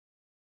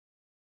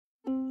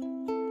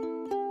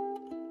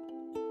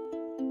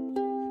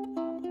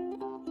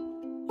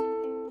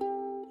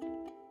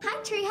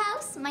Hi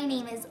Treehouse, my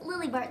name is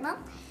Lilly Bartlam,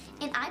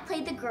 and I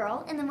played the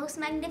girl in The Most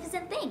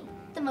Magnificent Thing.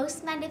 The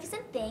Most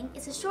Magnificent Thing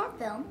is a short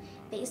film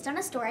based on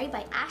a story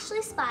by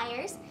Ashley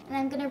Spires, and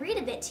I'm going to read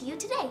a bit to you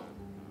today.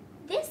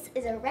 This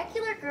is a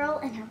regular girl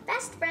and her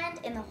best friend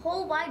in the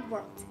whole wide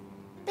world.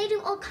 They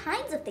do all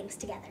kinds of things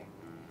together.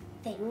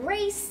 They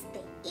race,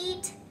 they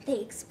eat, they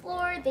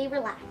explore, they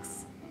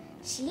relax.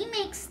 She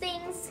makes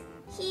things,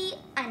 he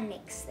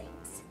unmakes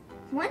things.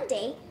 One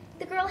day,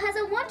 the girl has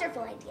a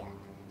wonderful idea.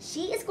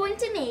 She is going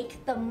to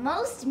make the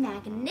most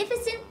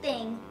magnificent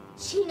thing.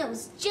 She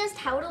knows just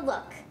how it'll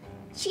look.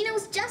 She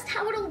knows just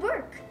how it'll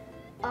work.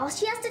 All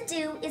she has to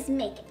do is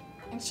make it,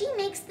 and she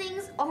makes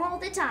things all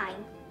the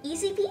time.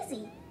 Easy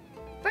peasy.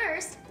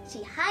 First,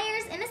 she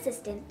hires an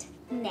assistant.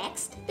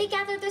 Next, they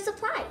gather their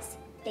supplies.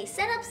 They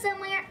set up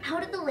somewhere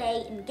out of the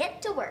way and get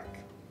to work.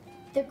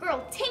 The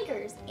girl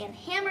tinkers and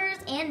hammers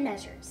and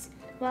measures,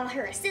 while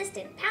her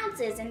assistant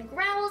pounces and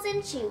growls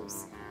and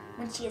chews.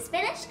 When she is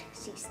finished,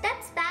 she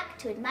steps back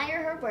to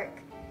admire her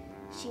work.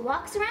 She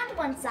walks around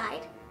one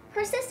side.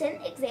 Her assistant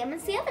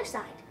examines the other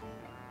side.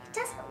 It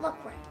doesn't look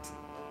right.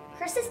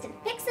 Her assistant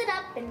picks it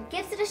up and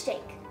gives it a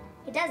shake.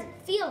 It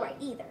doesn't feel right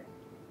either.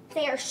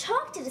 They are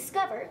shocked to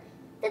discover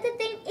that the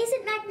thing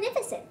isn't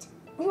magnificent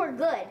or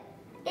good.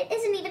 It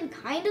isn't even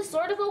kind of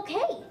sort of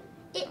okay.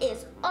 It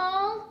is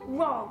all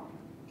wrong.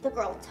 The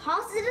girl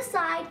tosses it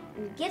aside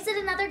and gives it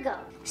another go.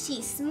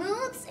 She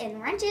smooths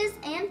and wrenches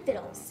and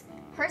fiddles.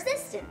 Her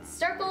assistant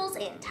circles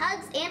and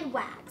tugs and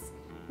wags.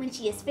 When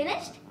she is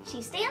finished,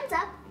 she stands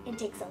up and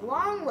takes a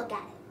long look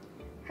at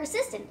it. Her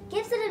assistant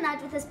gives it a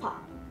nudge with his paw.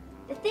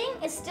 The thing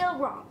is still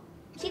wrong.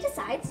 She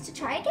decides to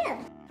try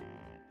again.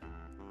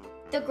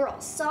 The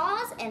girl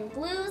saws and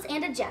glues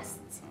and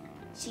adjusts.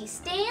 She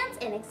stands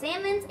and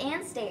examines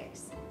and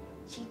stares.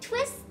 She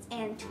twists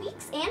and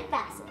tweaks and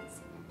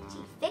fastens. She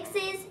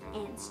fixes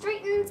and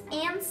straightens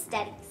and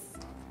steadies.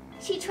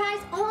 She tries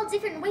all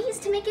different ways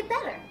to make it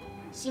better.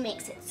 She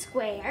makes it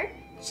square,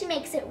 she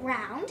makes it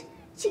round,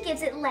 she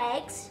gives it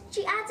legs,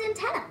 she adds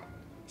antenna.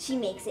 She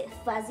makes it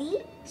fuzzy,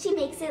 she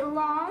makes it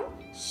long,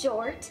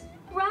 short,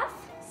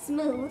 rough,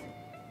 smooth,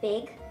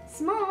 big,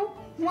 small.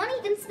 One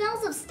even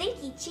smells of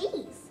stinky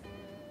cheese.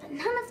 But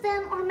none of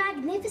them are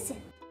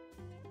magnificent.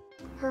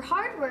 Her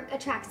hard work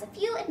attracts a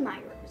few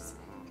admirers,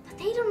 but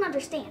they don't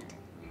understand.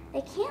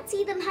 They can't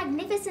see the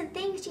magnificent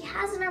things she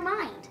has in her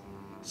mind.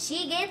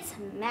 She gets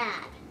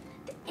mad.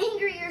 The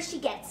angrier she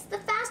gets, the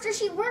faster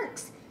she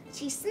works.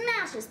 She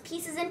smashes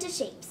pieces into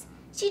shapes.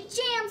 She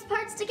jams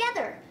parts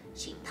together.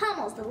 She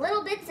pummels the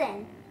little bits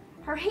in.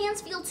 Her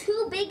hands feel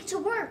too big to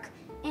work,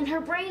 and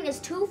her brain is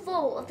too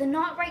full of the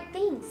not right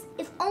things.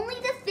 If only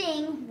the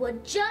thing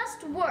would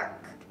just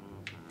work.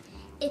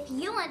 If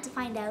you want to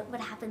find out what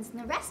happens in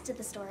the rest of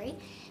the story,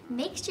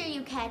 make sure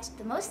you catch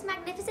The Most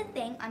Magnificent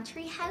Thing on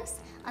Treehouse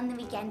on the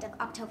weekend of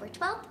October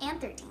 12th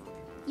and 13th.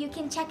 You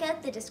can check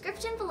out the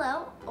description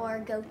below or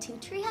go to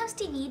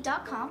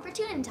treehousetv.com for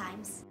tune-in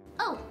times.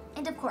 Oh,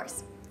 and of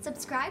course,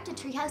 subscribe to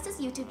Treehouse's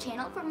YouTube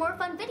channel for more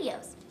fun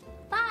videos.